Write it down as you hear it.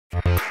Hey,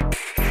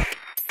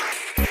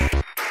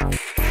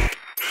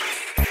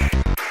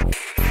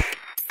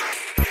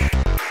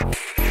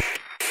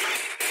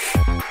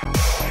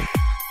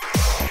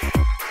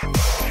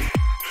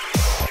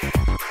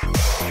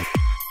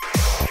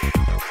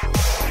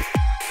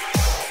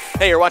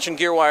 you're watching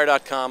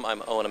GearWire.com.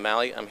 I'm Owen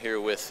O'Malley. I'm here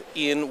with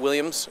Ian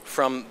Williams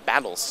from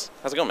Battles.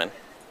 How's it going, man?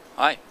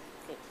 Hi.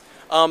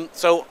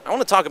 So I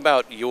want to talk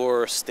about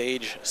your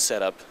stage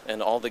setup and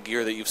all the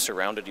gear that you've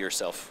surrounded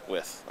yourself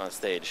with on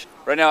stage.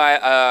 Right now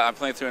I'm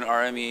playing through an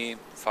RME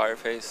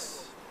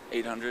Fireface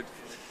 800,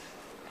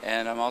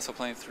 and I'm also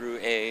playing through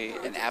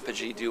an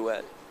Apogee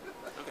Duet,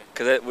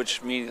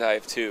 which means I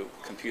have two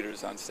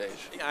computers on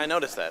stage. Yeah, I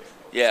noticed that.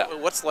 Yeah. So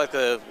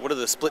what are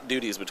the split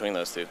duties between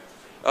those two?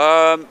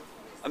 I'm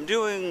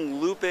doing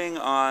looping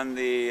on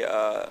the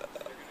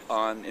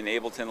on an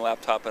Ableton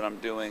laptop, and I'm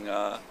doing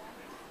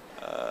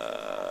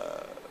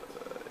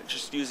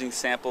just using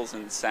samples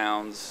and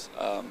sounds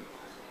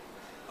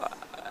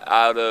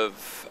out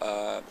of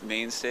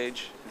main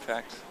stage. In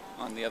fact,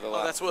 on the other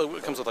laptop. That's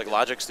what comes with, like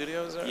Logic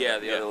Studio, is that? Yeah,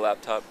 the other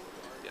laptop.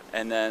 Yeah.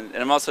 And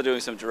I'm also doing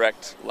some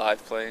direct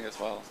live playing as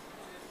well.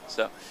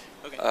 So.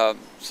 Okay.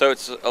 So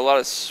it's a lot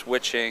of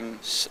switching,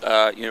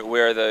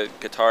 where the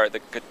guitar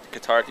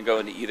can go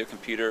into either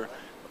computer,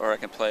 or I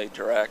can play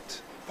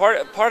direct.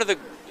 Part of the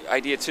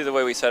idea too, the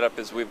way we set up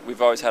is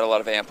we've always had a lot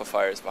of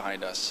amplifiers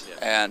behind us,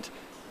 and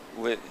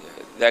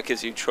that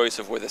gives you choice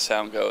of where the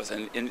sound goes.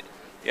 And in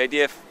the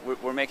idea, if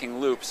we're making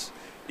loops,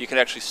 you can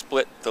actually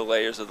split the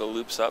layers of the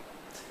loops up.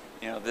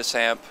 This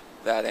amp,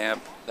 that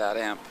amp, that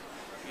amp,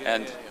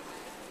 and.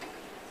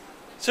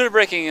 Sort of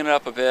breaking it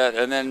up a bit,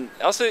 and then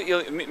also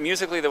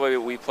musically, the way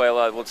we play a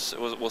lot,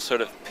 we'll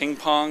sort of ping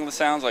pong the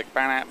sounds, like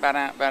ba-da,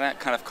 ba-da, ba-da,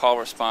 kind of call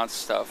response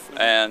stuff,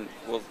 and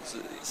we'll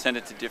send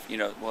it to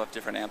different. We'll have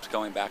different amps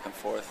going back and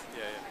forth.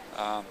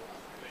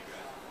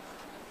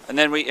 And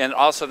then we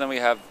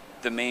have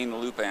the main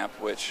loop amp,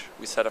 which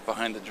we set up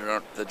behind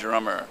the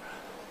drummer,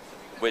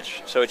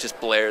 so it just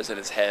blares in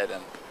his head,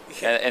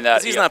 and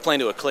that he's not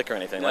playing to a click or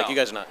anything. No. Like you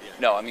guys are not. Yeah.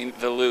 No, I mean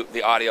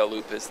the audio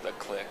loop is the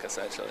click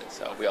essentially,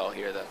 so we all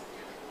hear that.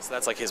 So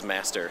that's like his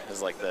master,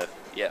 is like the...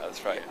 Yeah,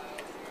 that's right.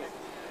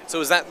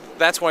 So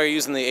that's why you're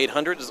using the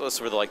 800, is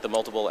for the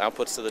multiple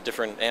outputs to the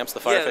different amps, the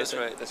Fireface?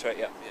 Yeah, that's right,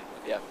 yeah.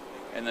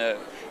 And the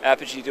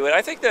Apogee Duet,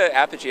 I think the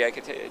Apogee,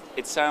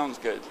 it sounds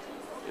good.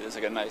 There's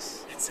like a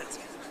nice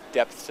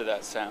depth to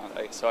that sound,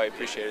 so I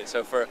appreciate it.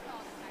 So for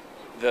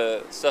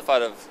the stuff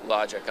out of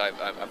Logic,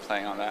 I'm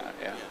playing on that,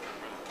 yeah.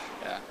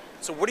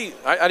 So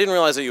I didn't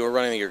realize that you were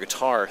running your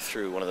guitar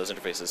through one of those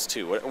interfaces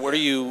too. What are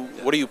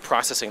you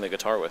processing the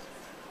guitar with?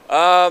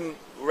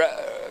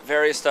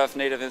 Various stuff,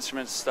 Native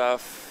Instruments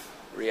stuff,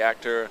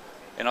 Reactor,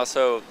 and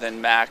also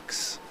then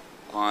Max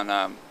on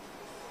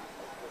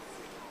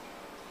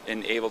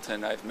in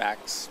Ableton. I have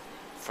Max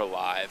for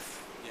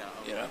live,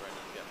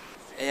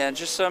 and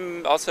just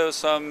some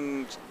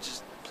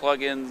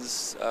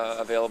plugins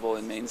available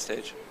in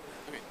Mainstage,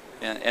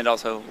 and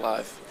also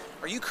live.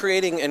 Are you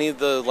creating any of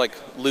the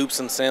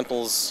loops and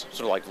samples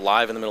sort of like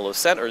live in the middle of a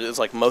set, or is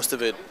most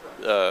of it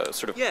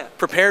sort of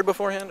prepared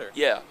beforehand? Or?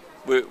 Yeah,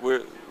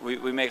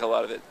 we make a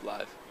lot of it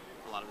live.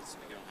 A lot of it's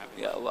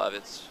a lot of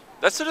it's.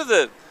 That's sort of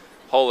the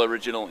whole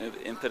original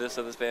impetus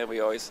of this band.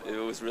 It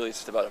was really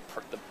just about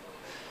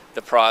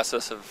the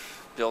process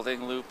of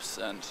building loops,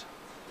 and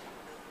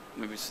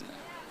maybe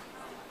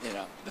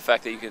the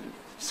fact that you can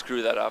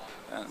screw that up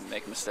and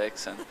make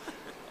mistakes, and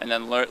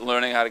then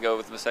learning how to go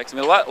with mistakes. I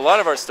mean, a lot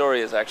of our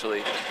story is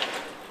actually,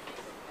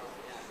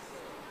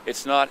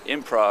 it's not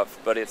improv,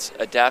 but it's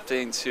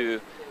adapting to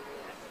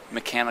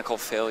mechanical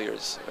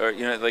failures, or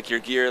your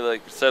gear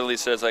suddenly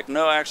says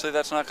no, actually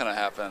that's not going to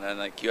happen,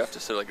 and you have to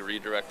sort of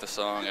redirect the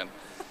song, and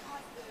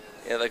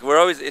we're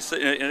always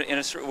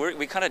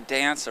we kind of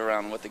dance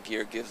around what the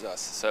gear gives us,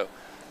 so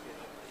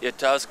it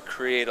does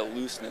create a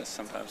looseness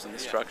sometimes in the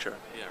structure.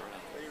 Yeah, right.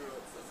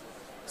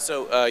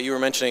 So you were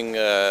mentioning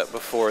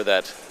before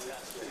that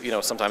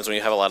sometimes when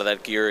you have a lot of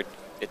that gear,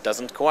 it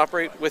doesn't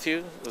cooperate with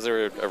you. Was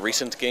there a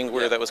recent gig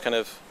where that was kind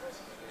of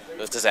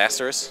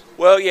disastrous?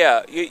 Well,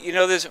 yeah,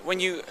 there's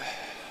the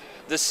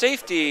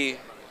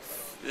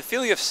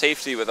feeling of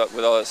safety with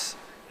all this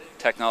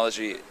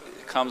technology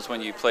comes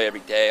when you play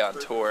every day on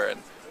tour,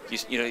 and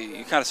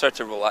you kind of start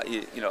to rely.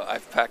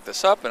 I've packed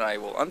this up, and I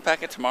will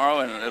unpack it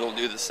tomorrow, and it'll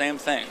do the same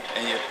thing,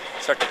 and you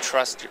start to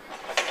trust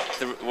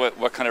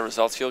what kind of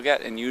results you'll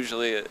get, and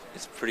usually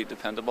it's pretty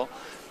dependable.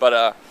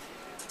 But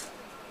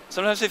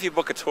sometimes if you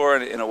book a tour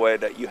in a way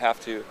that you have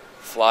to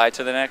fly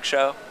to the next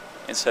show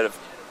instead of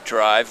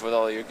drive with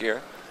all your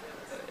gear,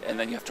 and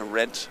then you have to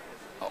rent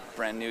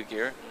brand new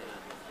gear,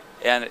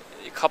 and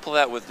you couple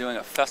that with doing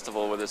a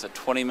festival where there's a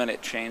 20-minute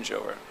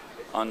changeover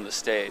on the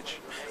stage,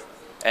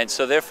 and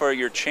so therefore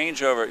your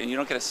changeover, and you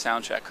don't get a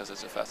sound check because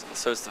it's a festival,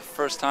 so it's the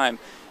first time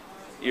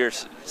you're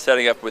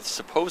setting up with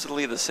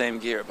supposedly the same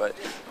gear, but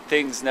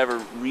things never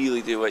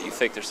really do what you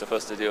think they're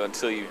supposed to do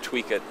until you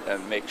tweak it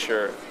and make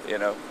sure,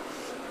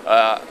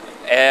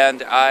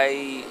 and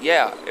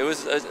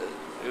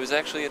it was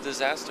actually a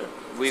disaster.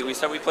 We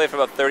played for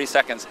about 30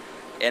 seconds,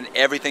 and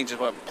everything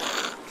just went.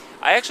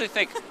 I actually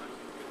think,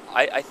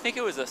 I think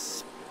it was a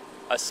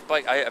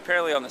spike.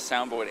 Apparently on the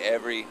soundboard,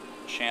 every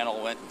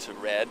channel went into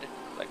red,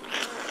 like,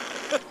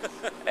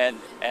 and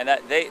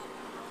that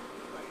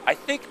I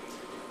think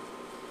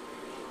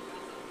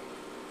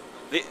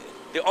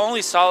the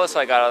only solace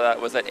I got out of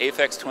that was that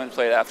Aphex Twin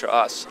played after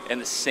us, and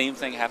the same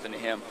thing happened to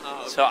him.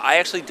 Oh, okay. So I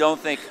actually don't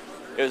think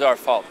it was our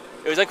fault.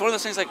 It was like one of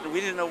those things, like, we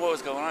didn't know what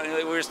was going on.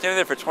 Like, we were standing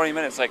there for 20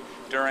 minutes, like,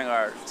 during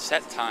our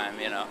set time,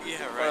 you know, yeah,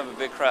 right. in front of a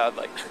big crowd,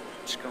 like,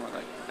 screaming,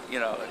 like, you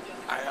know.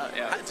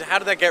 Like, how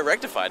did that get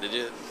rectified? Did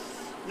you?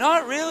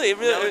 Not really.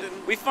 No,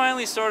 we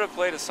finally sort of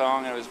played a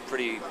song, and it was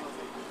pretty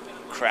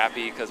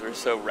crappy because we were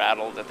so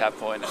rattled at that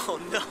point. Oh,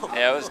 no.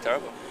 Yeah, it was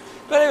terrible.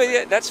 But anyway,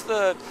 yeah, that's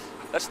the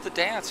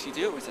dance you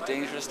do. It's a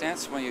dangerous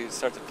dance when you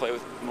start to play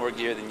with more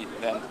gear than Yeah,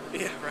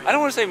 right. I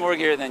don't want to say more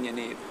gear than you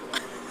need.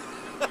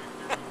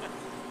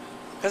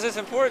 Because it's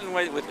important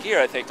with gear,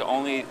 I think, to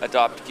only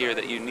adopt gear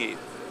that you need,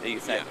 that you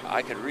think,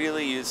 I could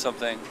really use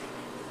something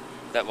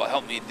that will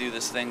help me do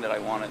this thing that I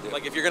want to do.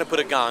 Like if you're going to put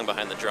a gong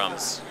behind the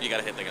drums, you got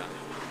to hit the gong.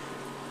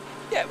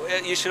 Yeah,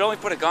 you should only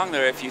put a gong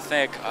there if you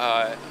think,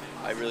 I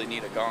really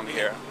need a gong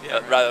here,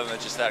 right. rather than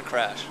just that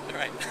crash.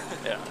 Right.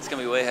 Yeah, it's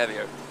going to be way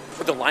heavier.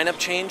 With the lineup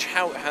change,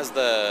 how has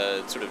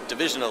the sort of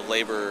division of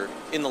labor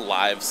in the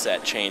live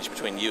set changed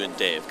between you and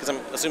Dave? Because I'm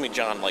assuming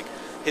John, like,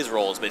 his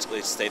role has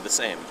basically stayed the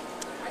same.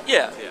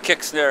 Yeah,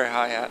 kick, snare,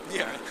 hi-hat.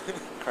 Yeah.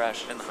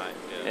 Crash. And the high.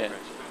 Yeah.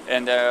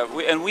 And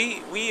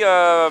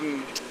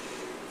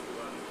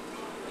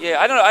yeah,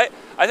 I don't know.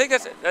 I think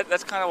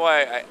that's kind of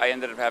why I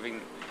ended up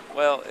having.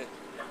 Well,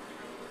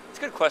 it's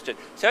a good question.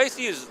 So I used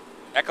to use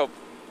echo.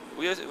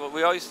 We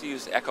all used to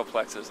use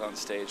echoplexes on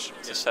stage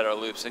to set our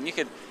loops, and you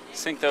could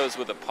sync those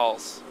with a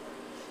pulse,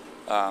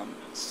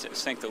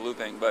 sync the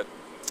looping. But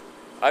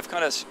I've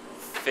kind of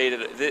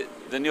faded.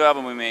 The new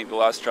album we made, The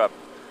Lost Drop.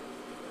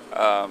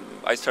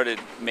 I started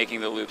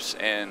making the loops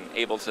in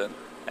Ableton,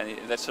 and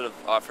that sort of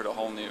offered a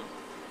whole new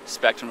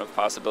spectrum of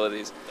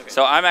possibilities. Okay.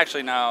 So I'm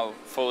actually now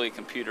fully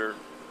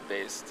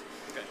computer-based.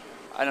 Okay.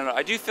 I don't know.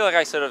 I do feel like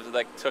I sort of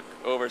like took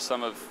over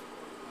some of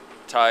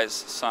Ty's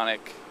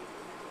sonic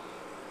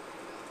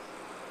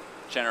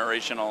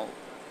generational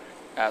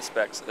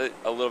aspects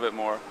a little bit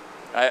more.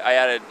 I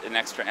added an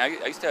extra. I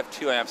used to have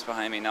 2 amps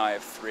behind me. Now I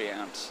have 3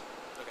 amps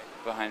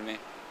behind me.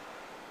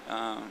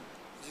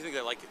 Do you think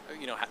that, like,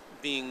 you know,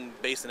 being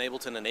based in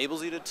Ableton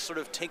enables you to sort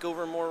of take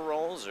over more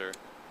roles, or?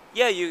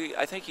 Yeah,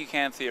 I think you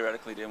can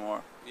theoretically do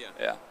more. Yeah.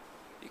 Yeah,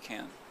 you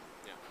can.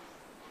 Yeah.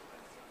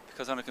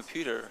 Because on a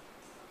computer,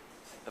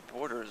 the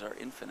borders are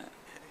infinite.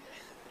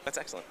 That's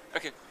excellent.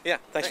 Okay. Yeah.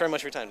 Thanks very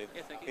much for your time, dude.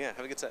 Yeah, thank you. Yeah.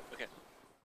 Have a good set. Okay.